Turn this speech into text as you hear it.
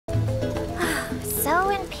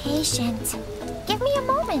patient. Give me a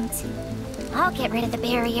moment. I'll get rid of the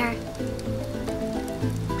barrier.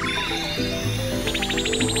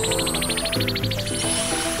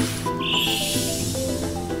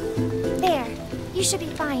 There. You should be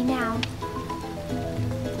fine now.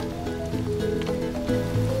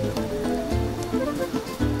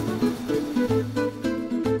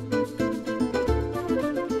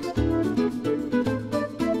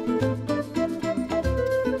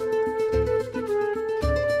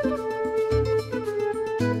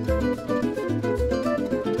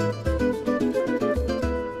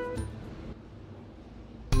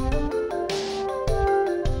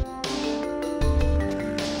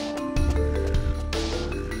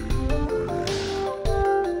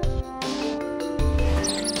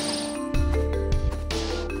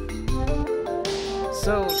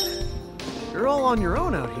 So, you're all on your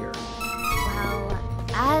own out here. Well,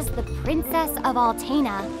 as the Princess of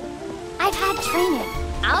Altena, I've had training.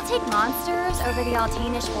 I'll take monsters over the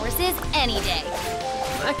Altanish forces any day.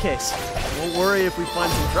 In that case, won't worry if we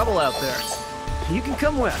find some trouble out there. You can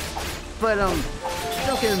come with, but don't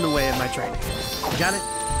get in the way of my training. Got it?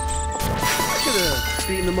 I could have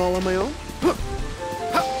beaten them all on my own.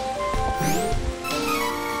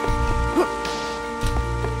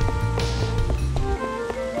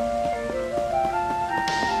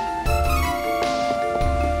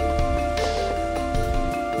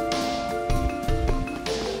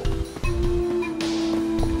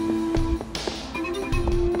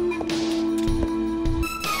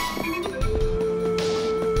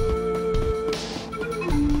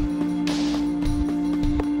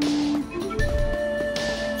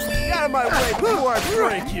 Out of my way before I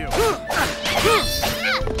break you!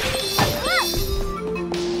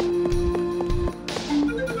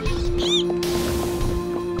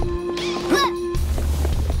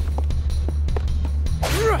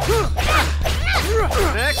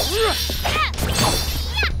 Next!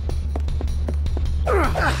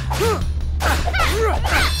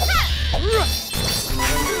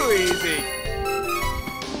 Too easy!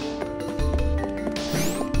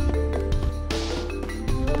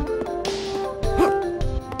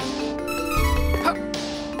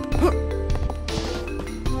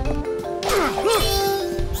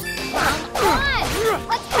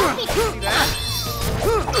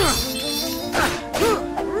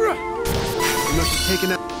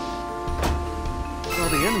 Taking out all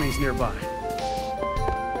the enemies nearby.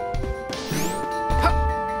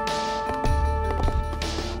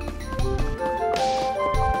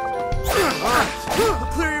 Alright,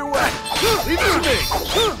 clear your way. Leave it to me.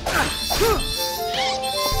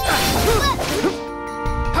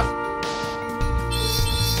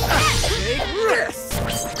 Take this.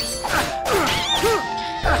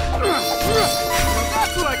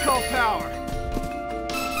 That's what I call power.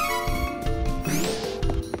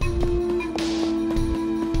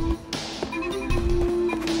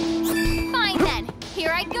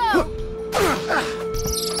 Here I go!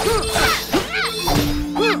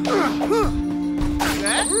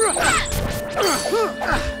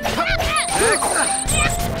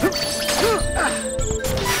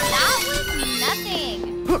 That was nothing!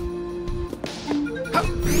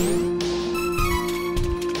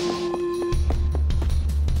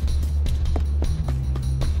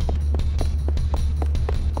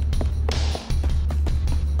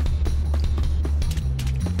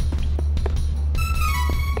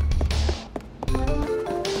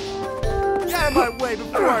 Out of my way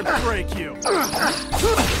before I break you!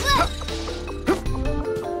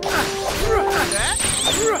 Next!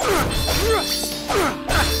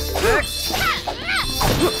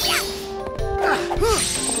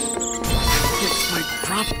 It's my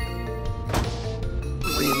drop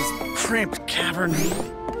in this cramped cavern.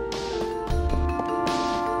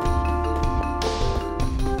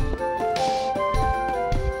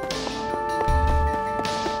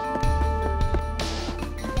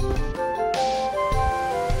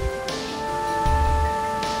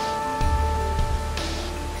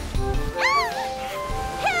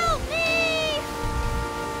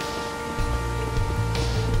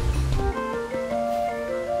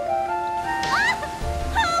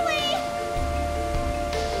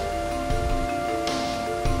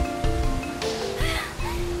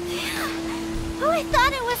 I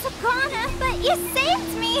thought it was Sakana, but you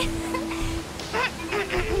saved me!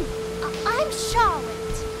 I'm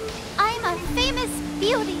Charlotte. I'm a famous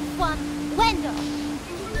beauty from Wendell.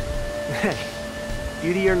 Hey,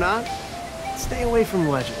 beauty or not, stay away from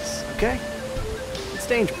ledges, okay? It's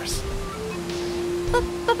dangerous. But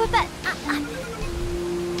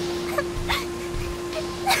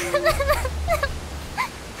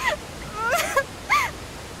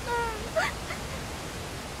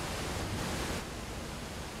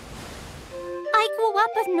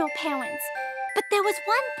up with no parents, but there was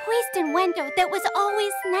one priest in Wendo that was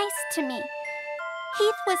always nice to me.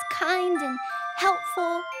 Heath was kind and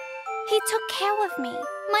helpful. He took care of me.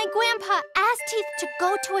 My grandpa asked Heath to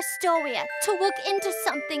go to Astoria to look into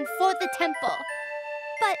something for the temple.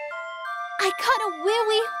 But I got a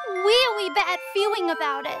really, really bad feeling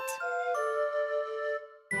about it.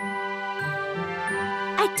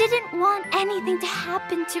 I didn't want anything to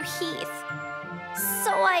happen to Heath,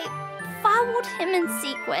 so I followed him in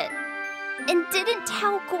secret and didn't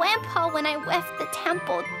tell Grandpa when I left the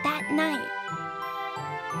temple that night.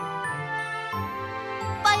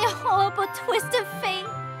 By a horrible twist of fate,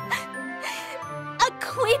 a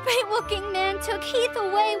creepy-looking man took Heath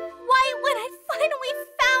away right when I finally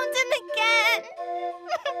found him again.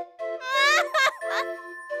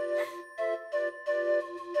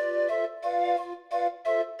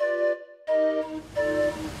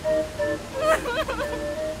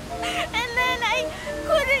 And then I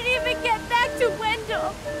couldn't even get back to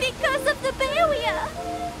Wendell because of the barrier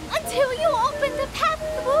until you opened a path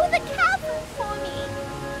through the cavern for me.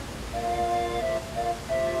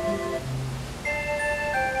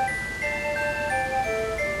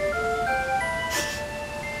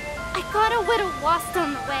 I got a little lost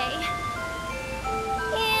on the way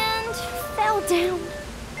and fell down.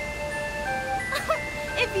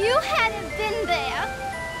 If you hadn't been there,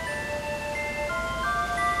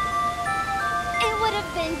 it would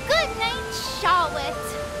have been good night, Charlotte.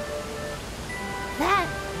 That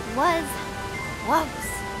was close.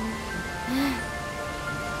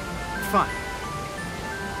 Fine.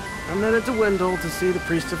 I'm headed to Wendell to see the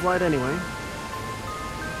Priest of Light anyway.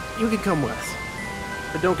 You can come with us,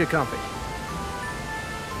 but don't get comfy.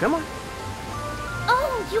 Come on.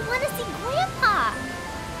 Oh, you want to see Grandpa?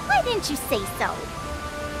 Why didn't you say so?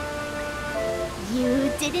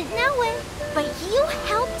 You didn't know it, but you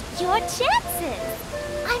helped your chances.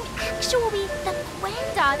 I'm actually the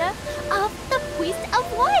granddaughter of the Priest of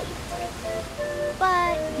Light.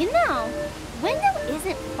 But, you know, Wendell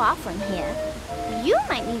isn't far from here. You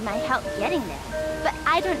might need my help getting there, but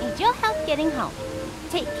I don't need your help getting home.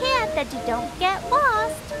 Take care that you don't get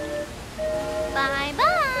lost.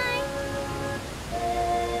 Bye-bye.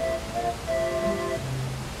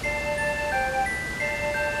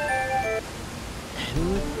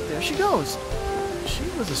 And there she goes. She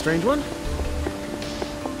was a strange one.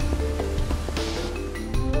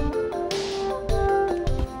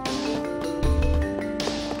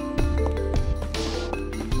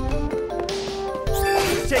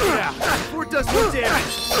 Take it out before it does more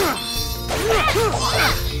damage.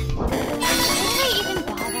 Why even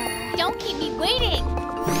bother? Don't keep me waiting.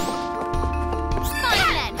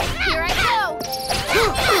 Fine then, here I go.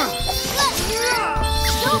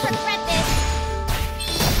 You'll regret this.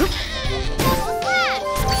 Double slash.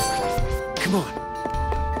 Come on.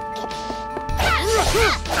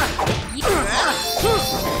 Is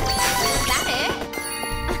that it?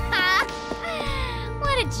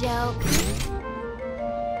 What a joke.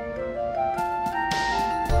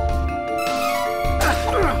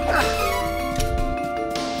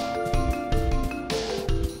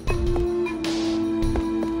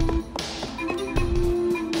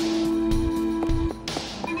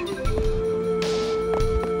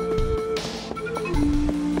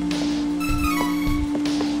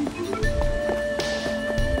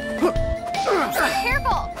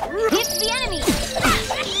 Careful! It's the enemy!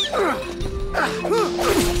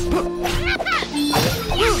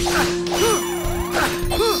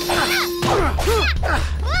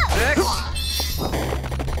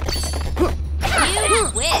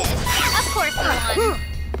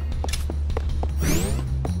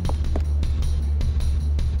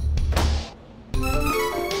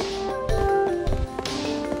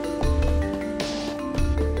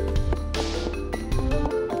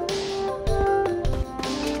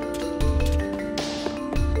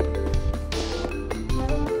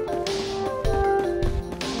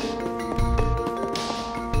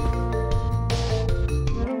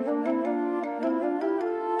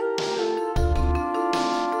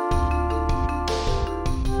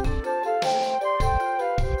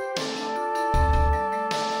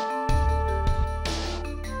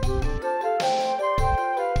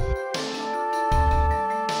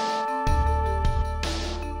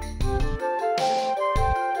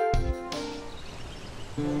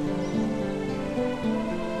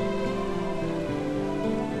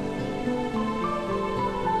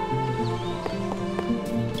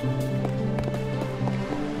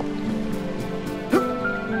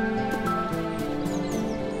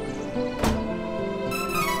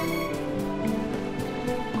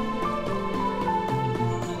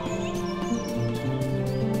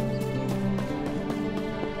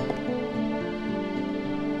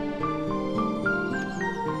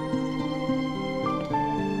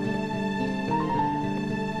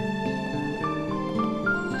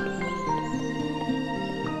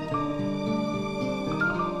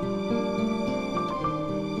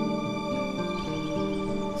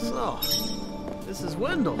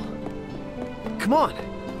 Wendell. Come on,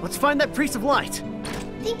 let's find that priest of light.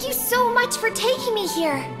 Thank you so much for taking me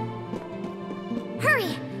here.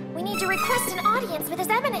 Hurry! We need to request an audience with His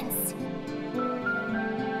Eminence.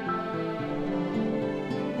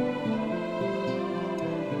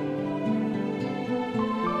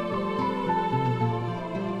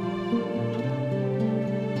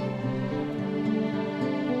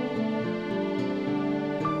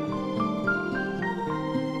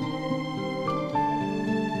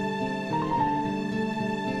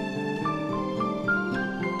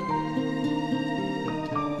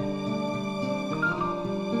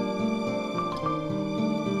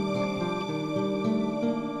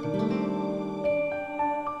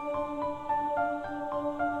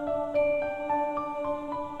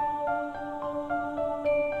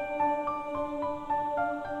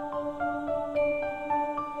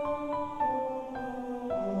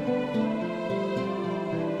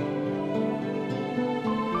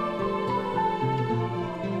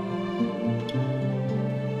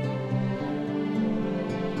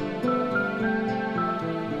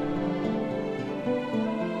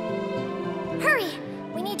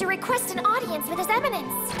 Request an audience with His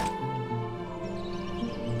Eminence.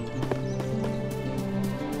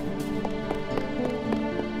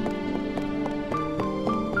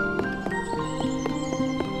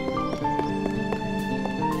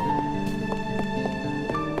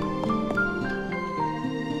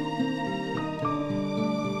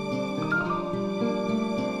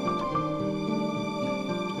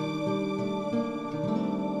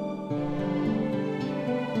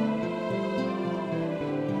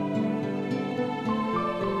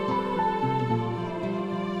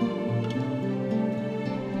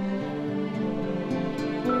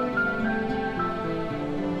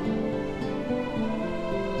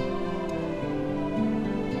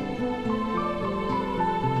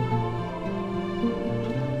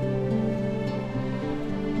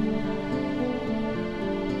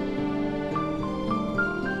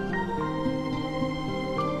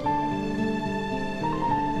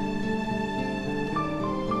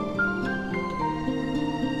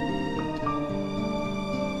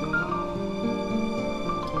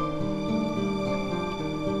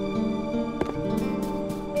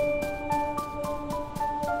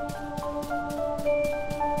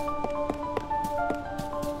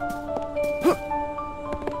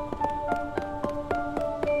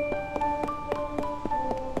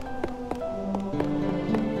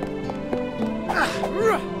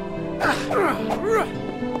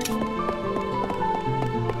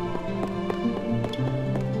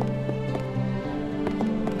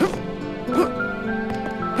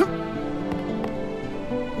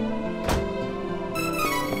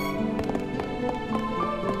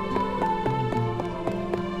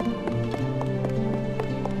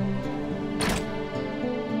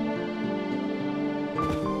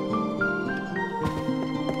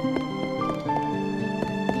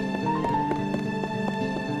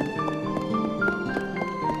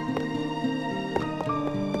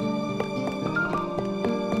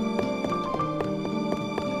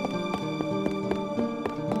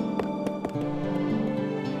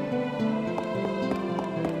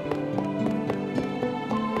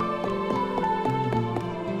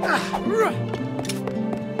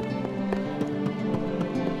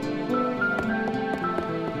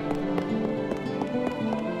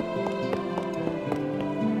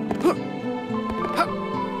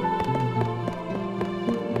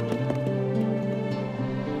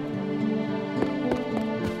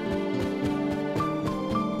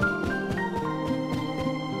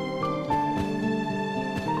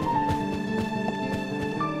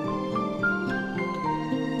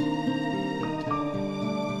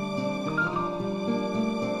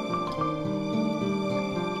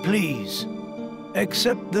 Please,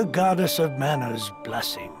 accept the Goddess of Mana's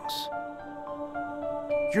blessings.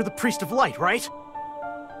 You're the Priest of Light, right?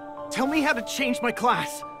 Tell me how to change my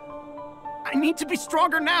class. I need to be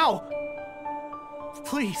stronger now.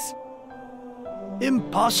 Please.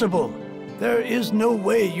 Impossible. There is no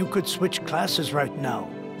way you could switch classes right now.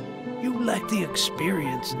 You lack the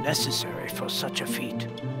experience necessary for such a feat.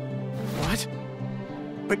 What?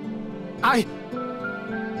 But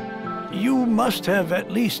You must have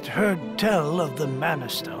at least heard tell of the Mana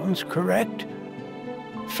Stones, correct?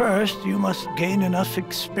 First, you must gain enough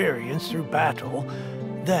experience through battle,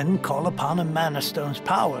 then call upon a Mana Stone's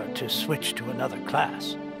power to switch to another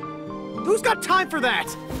class. Who's got time for that?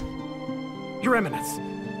 Your Eminence,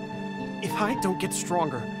 if I don't get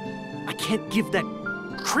stronger, I can't give that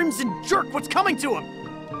crimson jerk what's coming to him!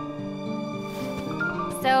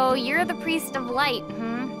 So you're the Priest of Light,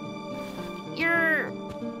 hmm?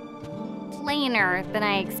 plainer than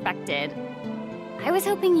I expected. I was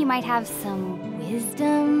hoping you might have some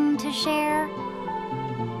wisdom to share.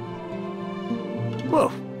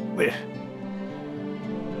 Whoa, wait.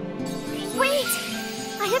 Wait!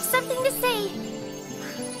 I have something to say.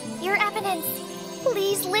 Your Eminence,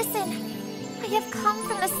 please listen. I have come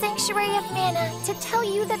from the Sanctuary of Mana to tell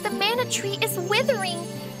you that the mana tree is withering.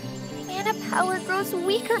 Mana power grows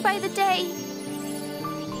weaker by the day.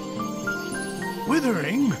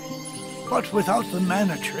 Withering? But without the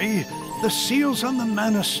mana tree, the seals on the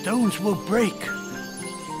mana stones will break.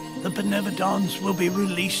 The Benevodons will be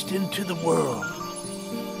released into the world.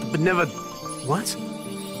 What?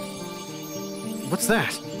 What's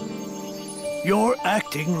that? You're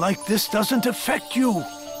acting like this doesn't affect you.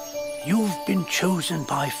 You've been chosen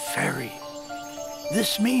by Fairy.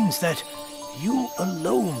 This means that you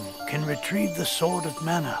alone can retrieve the Sword of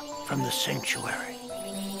Mana from the Sanctuary.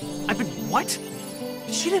 I've been what?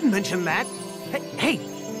 She didn't mention that. Hey,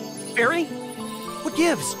 Fairy? What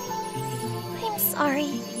gives? I'm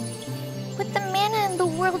sorry. With the mana in the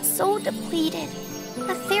world so depleted,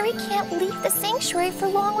 a fairy can't leave the sanctuary for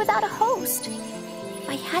long without a host. If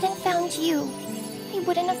I hadn't found you, I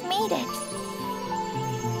wouldn't have made it.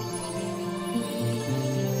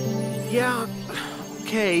 Yeah,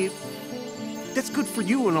 okay. That's good for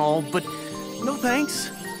you and all, but no thanks.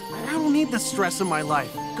 I don't need the stress in my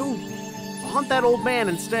life. Go haunt that old man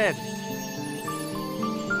instead.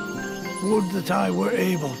 Would that I were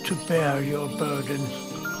able to bear your burdens.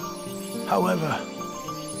 However,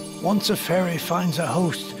 once a fairy finds a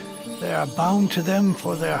host, they are bound to them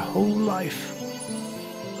for their whole life.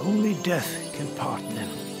 Only death can part them.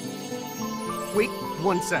 Wait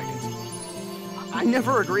 1 second. I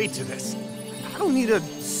never agreed to this. I don't need a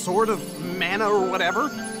sword of mana or whatever.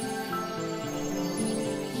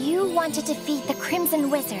 You want to defeat the Crimson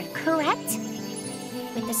Wizard, correct?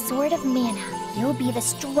 With the Sword of Mana, you'll be the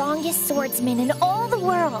strongest swordsman in all the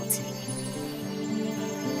world.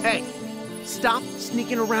 Hey, stop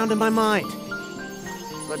sneaking around in my mind.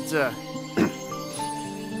 But,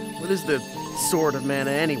 what is the Sword of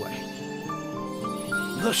Mana anyway?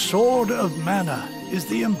 The Sword of Mana is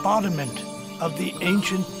the embodiment of the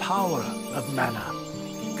ancient power of mana,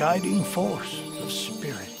 guiding force of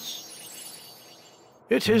spirits.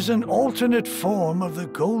 It is an alternate form of the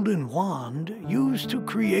golden wand used to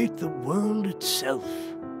create the world itself.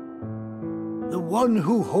 The one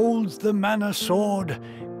who holds the mana sword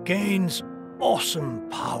gains awesome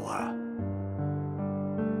power.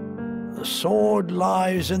 The sword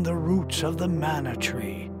lies in the roots of the mana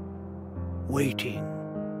tree, waiting.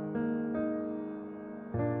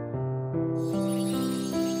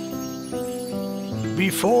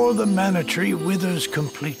 Before the mana tree withers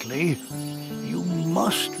completely, you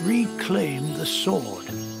must reclaim the sword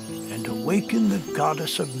and awaken the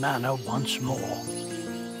goddess of mana once more.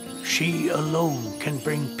 She alone can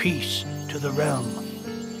bring peace to the realm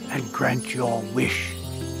and grant your wish.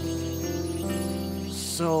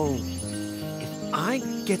 So, if I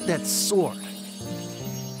get that sword,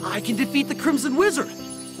 I can defeat the Crimson Wizard!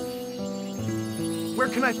 Where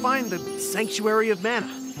can I find the Sanctuary of Mana?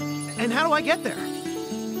 And how do I get there?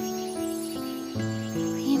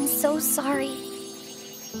 I am so sorry.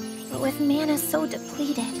 But with mana so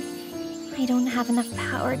depleted, I don't have enough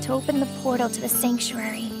power to open the portal to the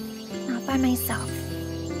sanctuary. Not by myself.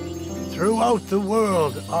 Throughout the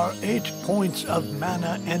world are 8 points of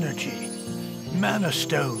mana energy, mana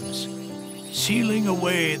stones, sealing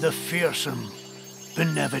away the fearsome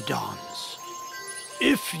Benevodons.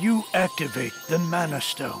 If you activate the mana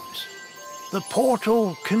stones, the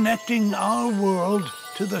portal connecting our world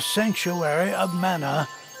to the Sanctuary of Mana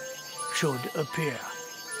should appear.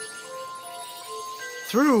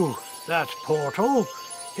 Through that portal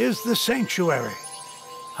is the Sanctuary.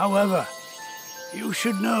 However, you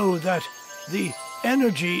should know that the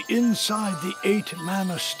energy inside the 8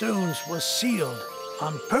 mana stones was sealed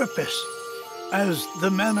on purpose as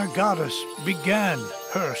the mana goddess began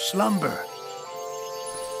her slumber.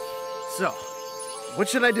 So, what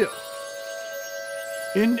should I do?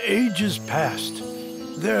 In ages past,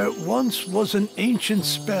 there once was an ancient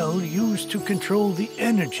spell used to control the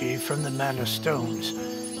energy from the mana stones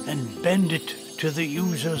and bend it to the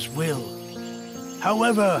user's will.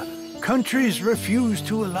 However, countries refused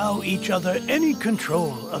to allow each other any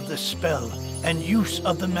control of the spell and use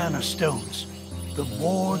of the mana stones. The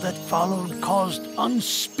war that followed caused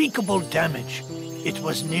unspeakable damage. It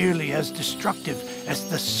was nearly as destructive as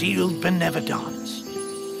the sealed Benevodons.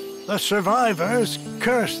 The survivors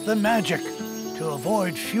cursed the magic to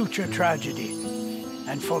avoid future tragedy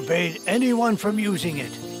and forbade anyone from using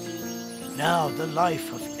it. Now the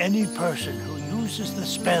life of any person who uses the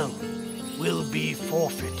spell will be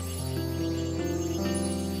forfeit.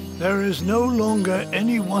 There is no longer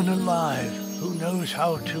anyone alive who knows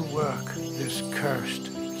how to work this cursed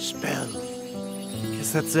spell.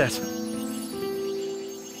 Guess that's it.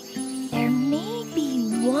 There may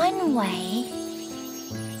be one way.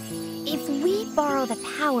 If we borrow the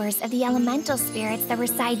powers of the elemental spirits that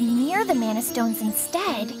reside near the Mana Stones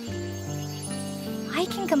instead, I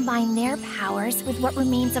can combine their powers with what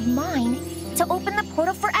remains of mine to open the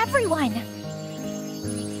portal for everyone.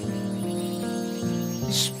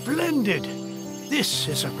 Splendid! This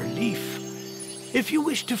is a relief. If you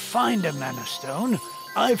wish to find a Mana Stone,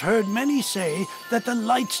 I've heard many say that the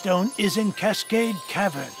Lightstone is in Cascade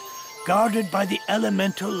Cavern, guarded by the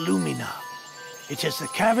elemental Lumina. It is the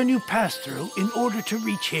cavern you pass through in order to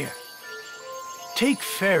reach here. Take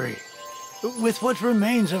Fairy. With what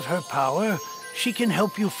remains of her power, she can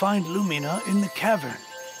help you find Lumina in the cavern.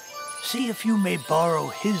 See if you may borrow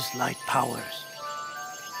his light powers.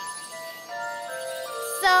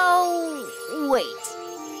 So, wait.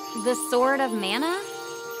 The Sword of Mana?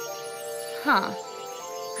 Huh.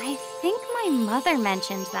 I think my mother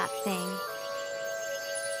mentioned that thing.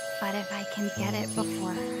 But if I can get it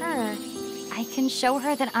before her, I can show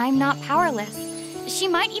her that I'm not powerless. She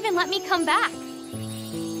might even let me come back.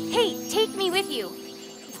 Hey, take me with you.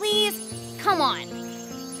 Please, come on.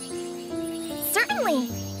 Certainly.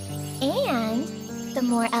 And the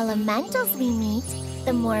more elementals we meet,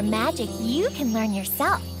 the more magic you can learn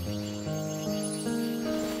yourself.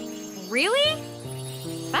 Really?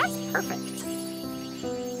 That's perfect.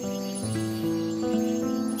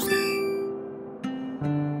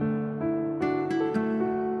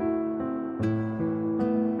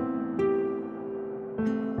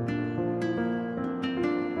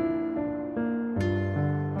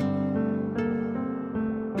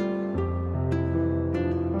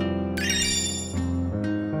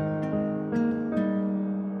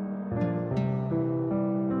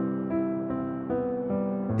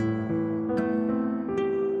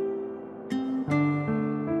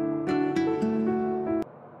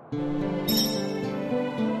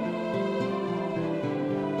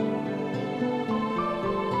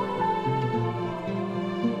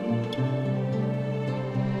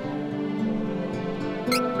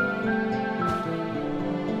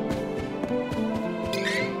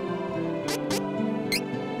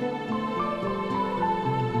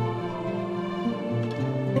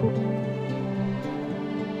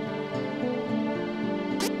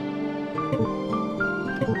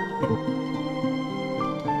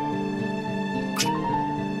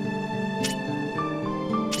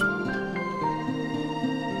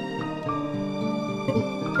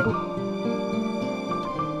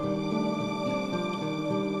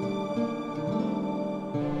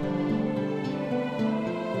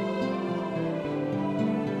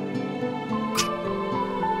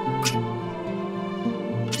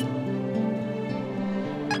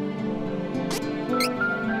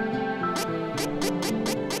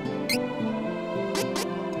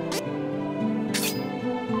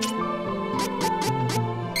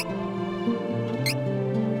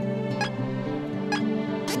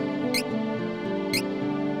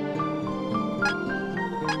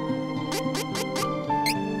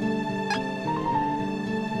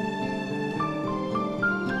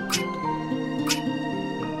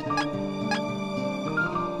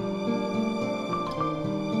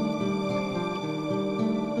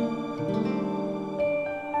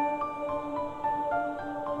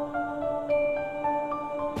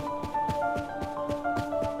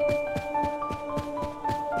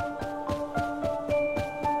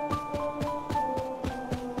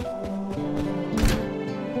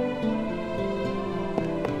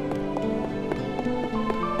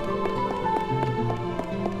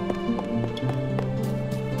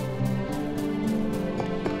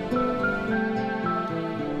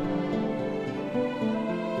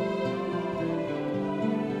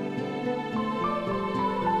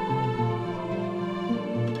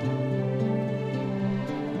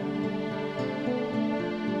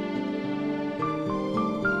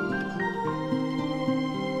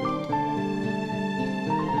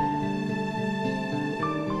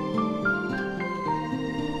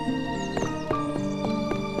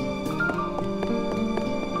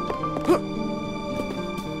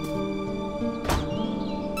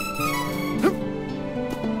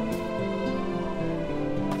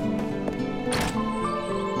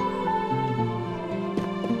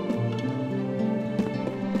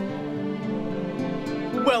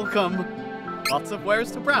 Welcome. Lots of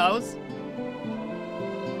wares to browse.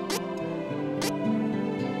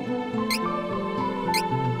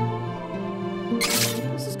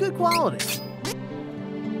 This is good quality.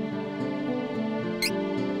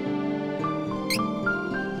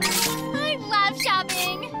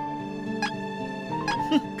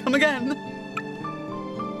 Come again.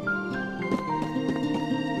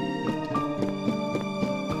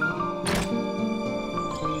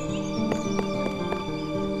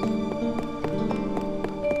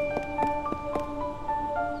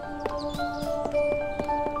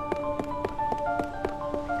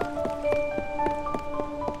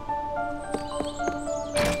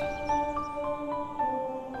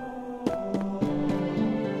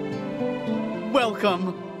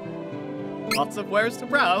 Welcome. Lots of wares to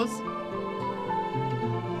browse.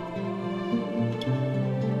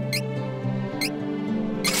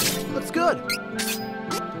 Looks good.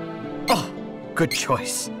 Oh, good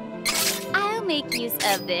choice. I'll make use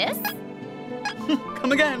of this.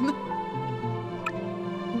 Come again.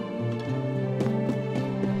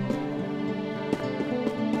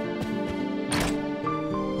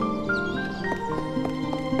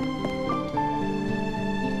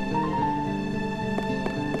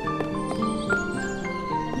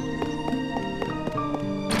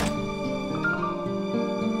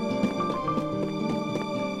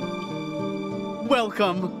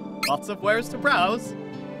 Welcome. Lots of wares to browse.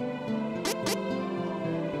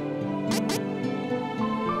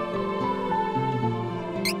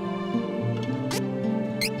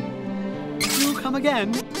 Do come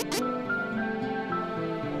again.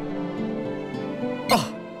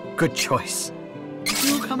 Oh, good choice.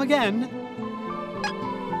 Do come again.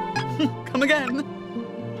 Come again.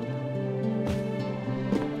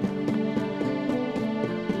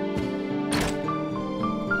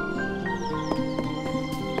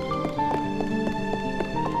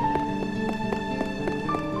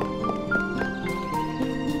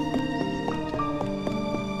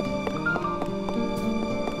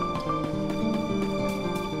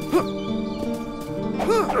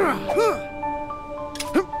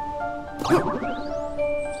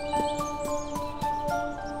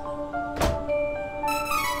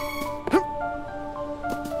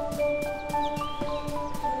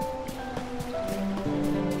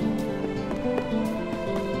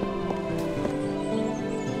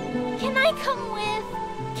 Can I come with?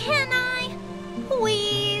 Can I?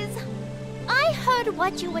 Please? I heard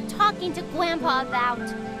what you were talking to Grandpa about.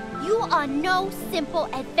 You are no simple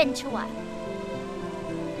adventurer.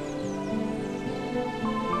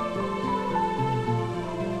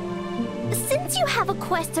 Since you have a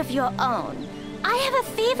quest of your own, I have a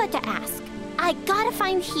favor to ask. I gotta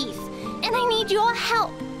find Heath, and I need your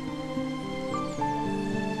help.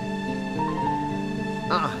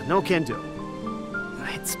 No can do.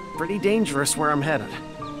 It's pretty dangerous where I'm headed.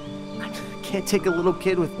 I can't take a little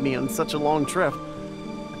kid with me on such a long trip.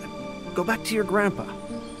 Go back to your grandpa,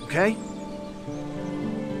 okay?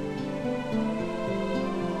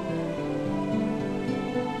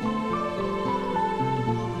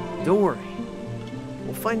 Don't worry.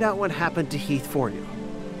 We'll find out what happened to Heath for you.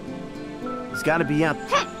 He's gotta be out.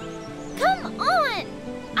 Come on!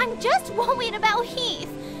 I'm just worried about Heath.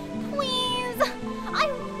 Please,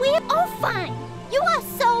 I will. Oh, fine. You are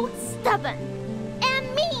so stubborn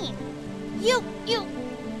and mean. You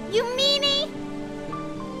meanie.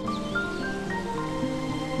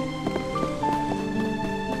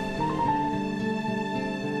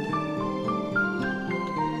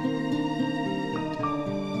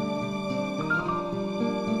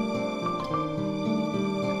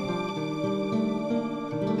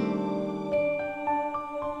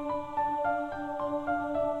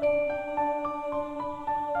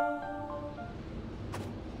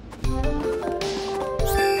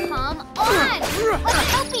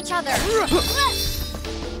 Let's help each other.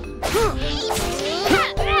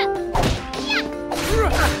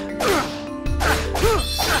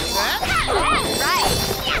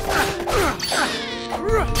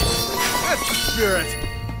 That's the spirit.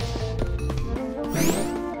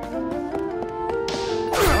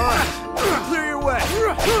 Clear your way.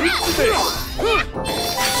 Reach the base.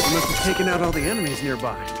 You must have taken out all the enemies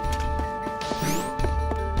nearby.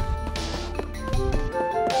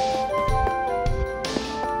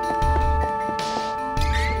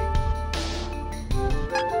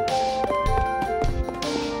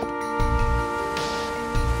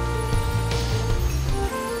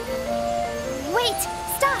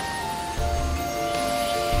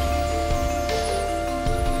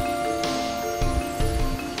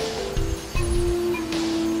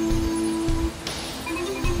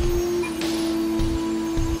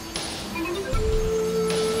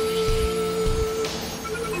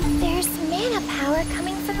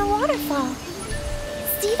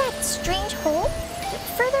 See that strange hole?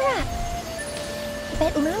 Further up. I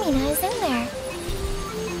bet Lumina is in there.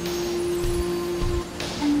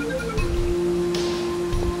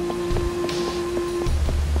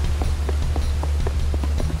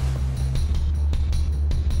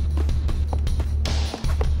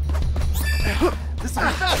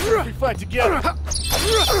 fight together.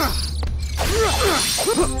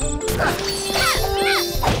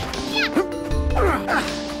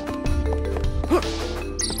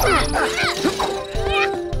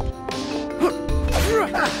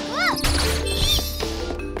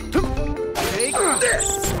 Take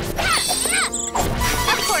this!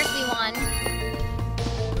 Of course we won.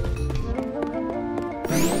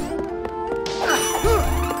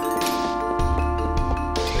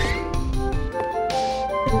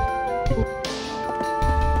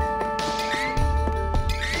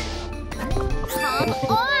 Come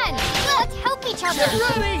on! Let's help each other! Get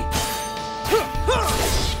ready!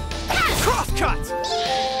 Crosscut!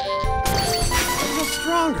 A little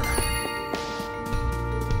stronger.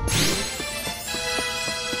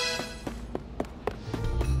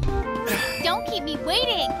 Don't keep me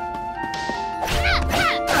waiting!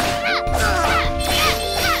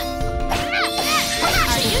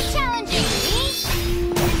 Are you challenging me?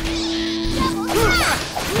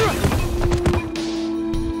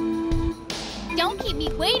 Don't keep me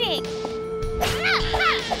waiting!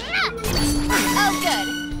 Oh, good.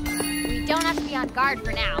 We don't have to be on guard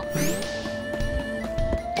for now.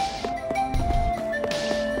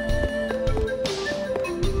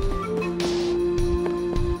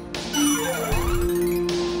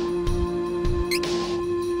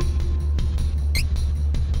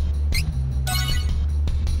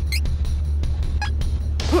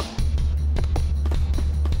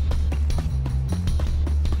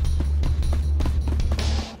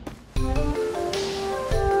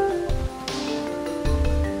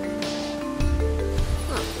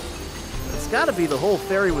 Gotta be the hole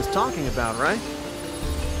Fairy was talking about, right?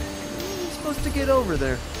 You're supposed to get over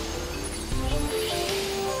there.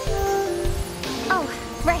 Oh,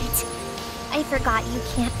 right. I forgot you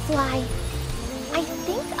can't fly. I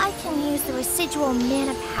think I can use the residual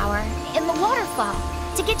mana power in the waterfall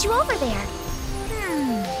to get you over there.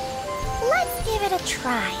 Let's give it a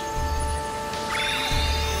try.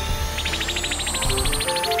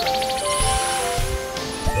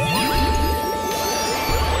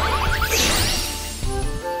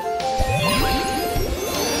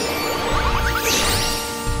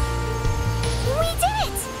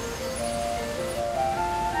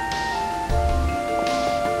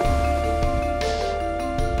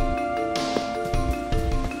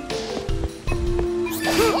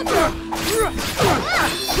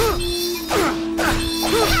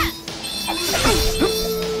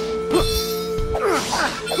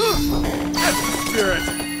 Spirit.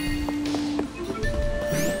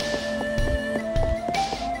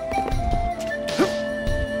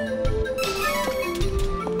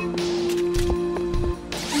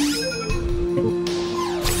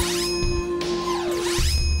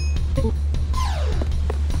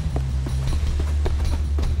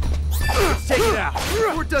 Let's take it out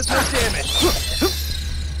before it does more damage.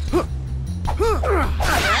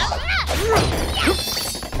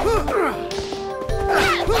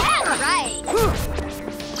 Right.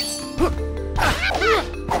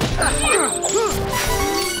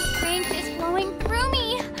 Strength is flowing through me.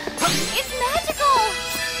 It's magical.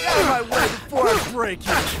 Get out of my way before I break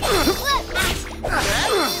you.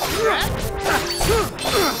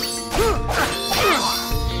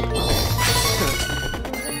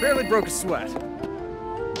 Barely broke a sweat.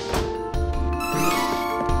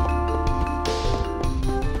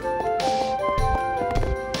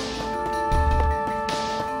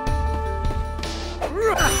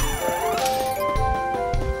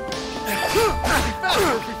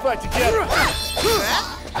 If we fight together. That's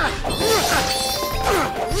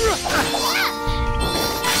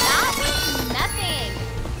nothing.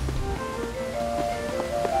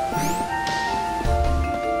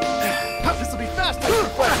 This will be faster if we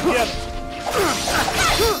fight together.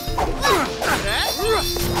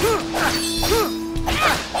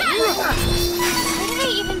 Why did I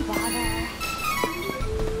even bother?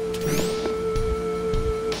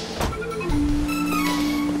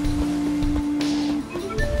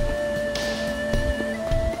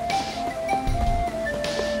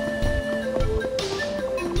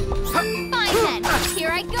 Fine then,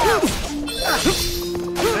 here I go.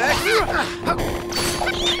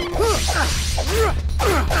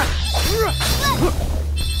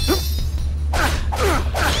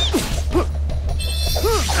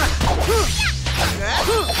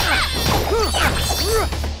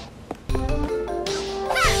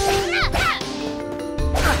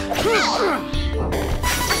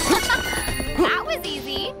 That was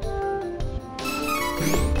easy.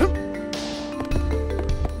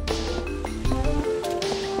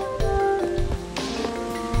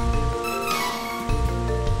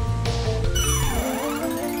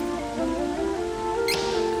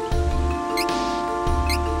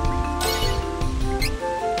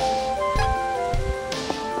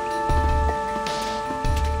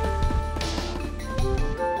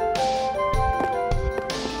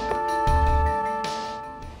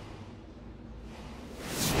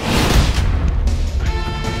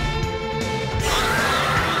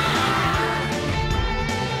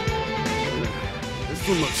 This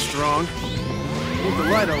one looks strong. Want the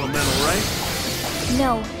light elemental, right?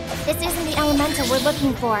 No, this isn't the elemental we're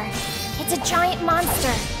looking for. It's a giant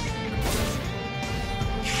monster.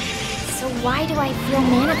 So why do I feel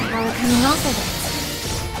mana power coming off of it?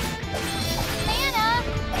 Mana!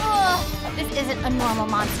 Ugh, this isn't a normal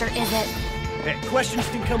monster, is it? Hey, questions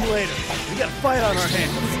can come later. We got a fight on our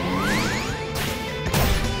hands.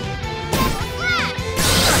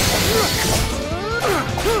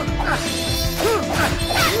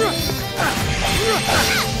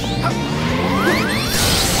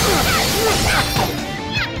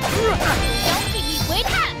 Don't keep me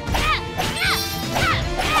waiting!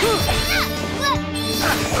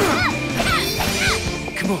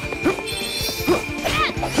 Come on.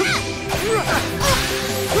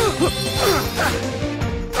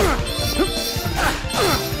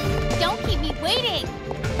 Don't keep me waiting!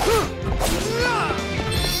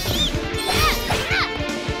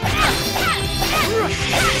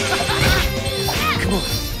 Come on.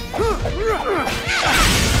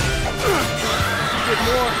 Get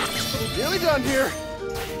more. Nearly done here.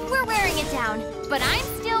 We're wearing it down, but I'm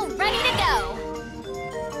still ready to go.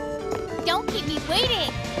 Don't keep me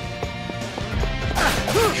waiting.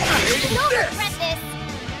 You'll regret this.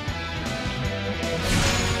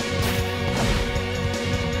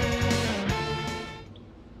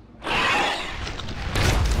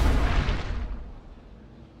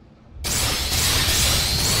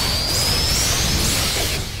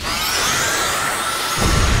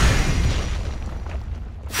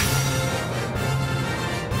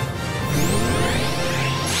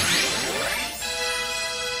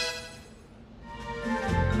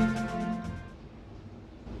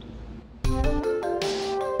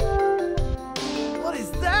 What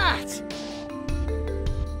is that?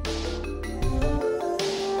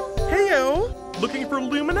 Heyo! Looking for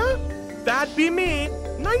Lumina? That'd be me.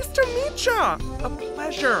 Nice to meet ya! A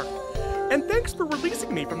pleasure. And thanks for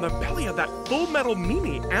releasing me from the belly of that Full Metal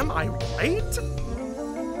Mimi, am I right?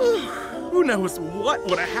 Who knows what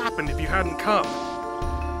would have happened if you hadn't come.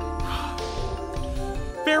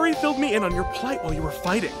 Fairy filled me in on your plight while you were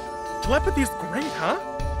fighting. Telepathy's great, huh?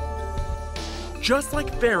 Just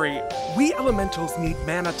like Fairy, we elementals need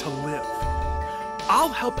mana to live. I'll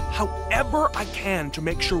help however I can to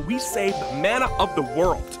make sure we save the mana of the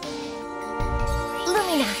world.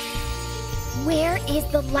 Lumina, where is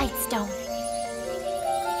the light stone?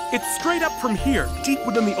 It's straight up from here, deep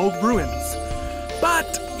within the old ruins.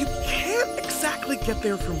 But you can't exactly get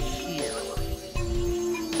there from here.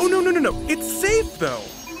 Oh, no. It's safe, though.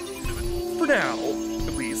 For now,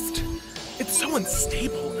 at least. It's so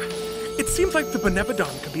unstable. It seems like the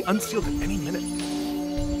Benevodon could be unsealed at any minute.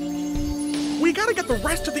 We gotta get the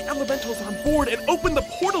rest of the elementals on board and open the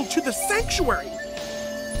portal to the sanctuary.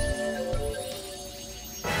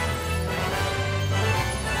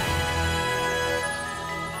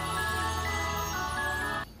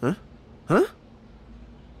 Huh?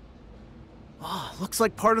 Oh, looks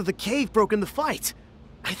like part of the cave broke in the fight.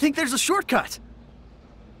 I think there's a shortcut.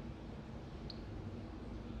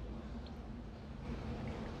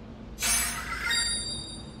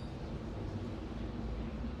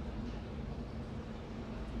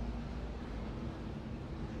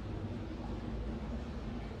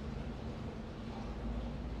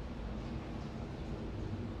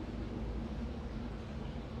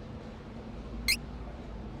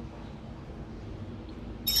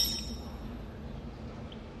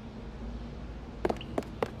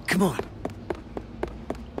 Come on.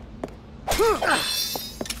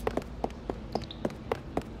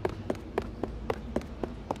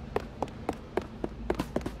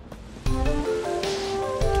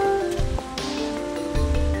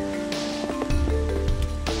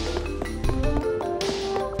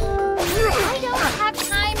 I don't have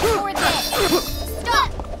time for this.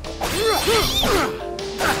 Stop!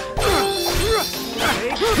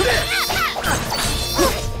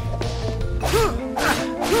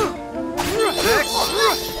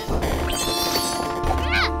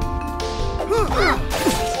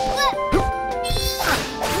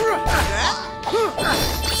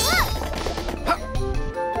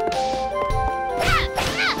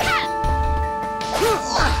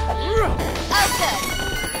 Oh, good.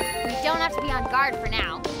 We don't have to be on guard for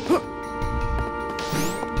now.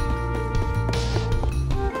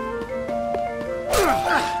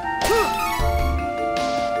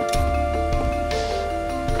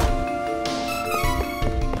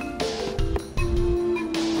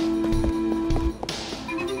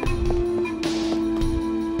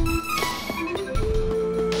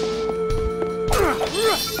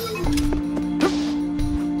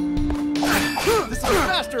 This is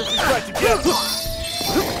faster if we try together.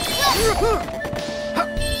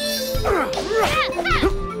 How's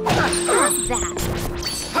that?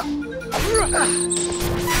 I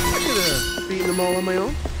could have beaten them all on my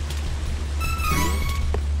own.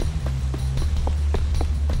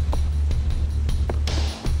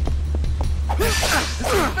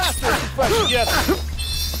 Faster if we fight together.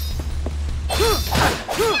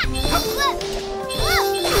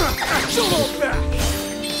 Shoulder back.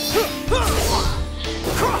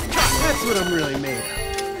 That's what I'm really made of.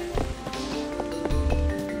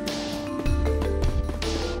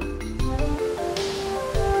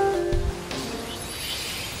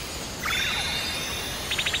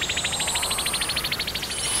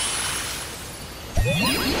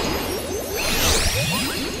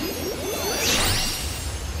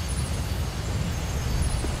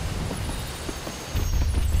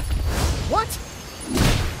 What?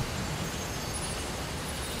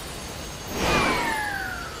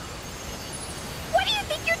 What do you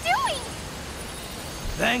think you're doing?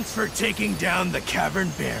 Thanks for taking down the cavern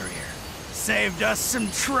barrier. Saved us some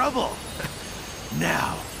trouble.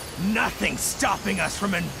 Now, nothing's stopping us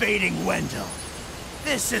from invading Wendell.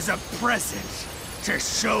 This is a present to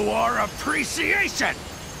show our appreciation!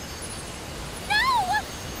 No!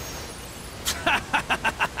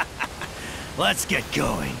 Let's get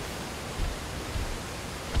going.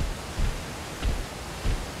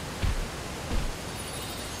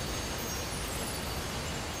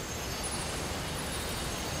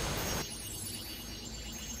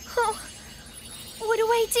 Oh, what do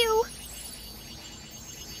I do?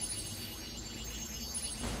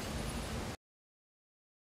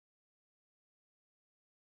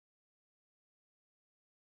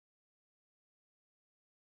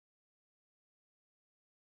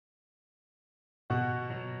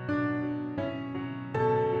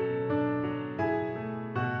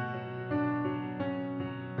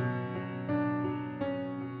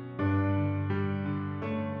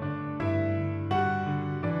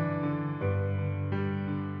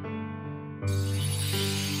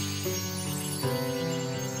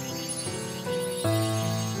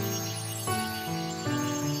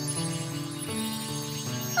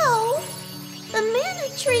 Oh, the mana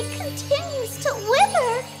tree continues to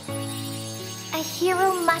wither. A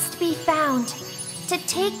hero must be found to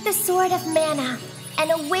take the Sword of Mana and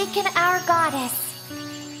awaken our goddess.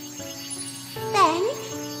 Then,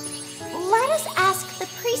 let us ask the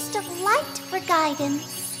Priest of Light for guidance.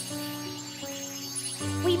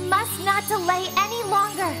 We must not delay any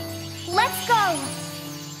longer. Let's go!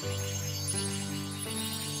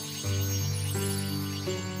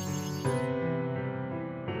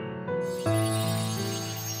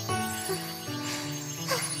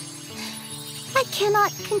 I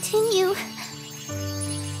cannot continue.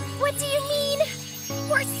 What do you mean?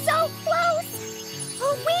 We're so close!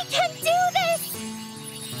 We can do this!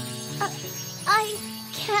 I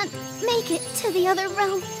can't make it to the other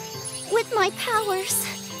realm with my powers.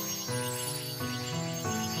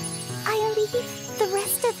 I leave the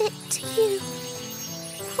rest of it to you.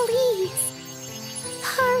 Please,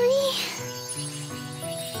 hurry.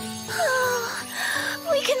 Oh,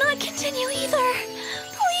 we cannot continue either.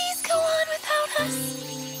 Please go on without us.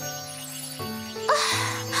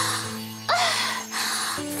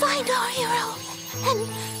 Find our hero and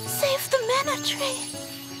save the mana tree.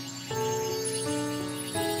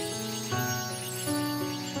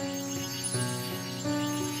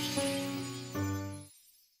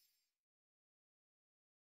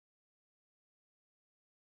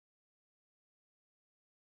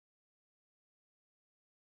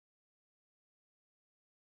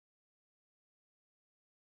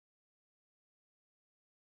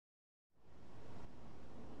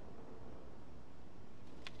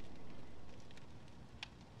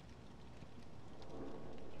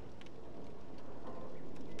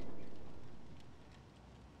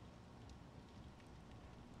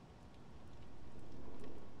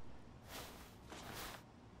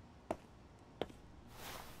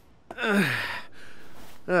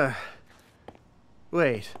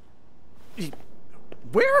 Wait.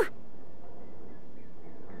 Where?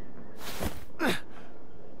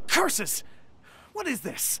 Curses! What is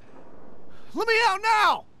this? Let me out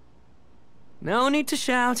now! No need to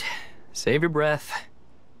shout. Save your breath.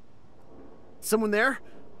 Someone there?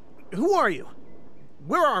 Who are you?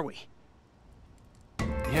 Where are we?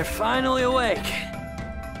 You're finally awake.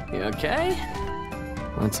 You okay?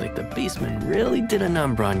 Looks like the Beastmen really did a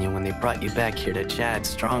number on you when they brought you back here to Chad's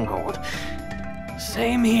stronghold.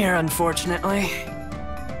 Same here, unfortunately.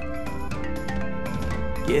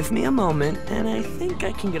 Give me a moment, and I think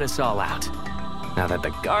I can get us all out. Now that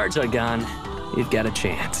the guards are gone, you've got a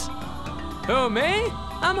chance. Who, me?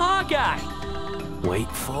 I'm Hawkeye.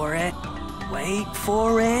 Wait for it. Wait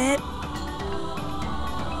for it.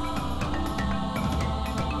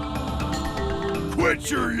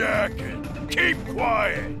 Quit your yakking. Keep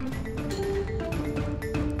quiet.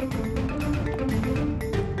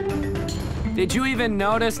 Did you even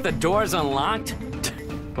notice the door's unlocked?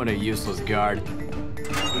 What a useless guard.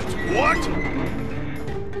 What?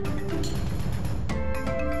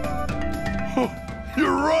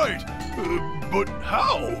 You're right. But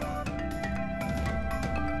how?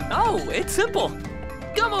 Oh, it's simple.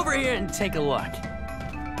 Come over here and take a look.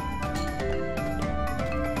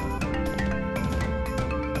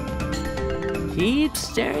 Keep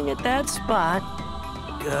staring at that spot.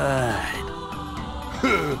 Good.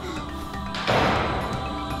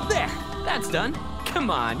 There, that's done. Come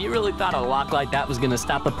on, you really thought a lock like that was gonna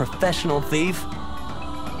stop a professional thief?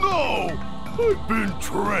 No! I've been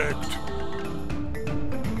tricked.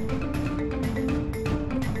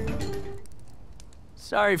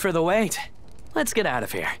 Sorry for the wait. Let's get out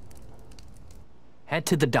of here. Head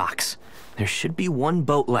to the docks. There should be one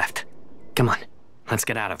boat left. Come on, let's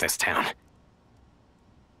get out of this town.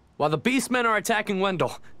 While the Beastmen are attacking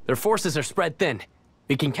Wendell, their forces are spread thin.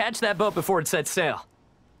 We can catch that boat before it sets sail.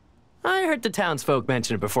 I heard the townsfolk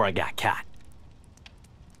mention it before I got caught.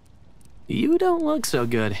 You don't look so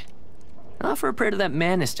good. Offer a prayer to that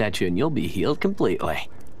mana statue and you'll be healed completely.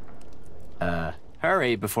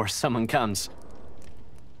 Hurry before someone comes.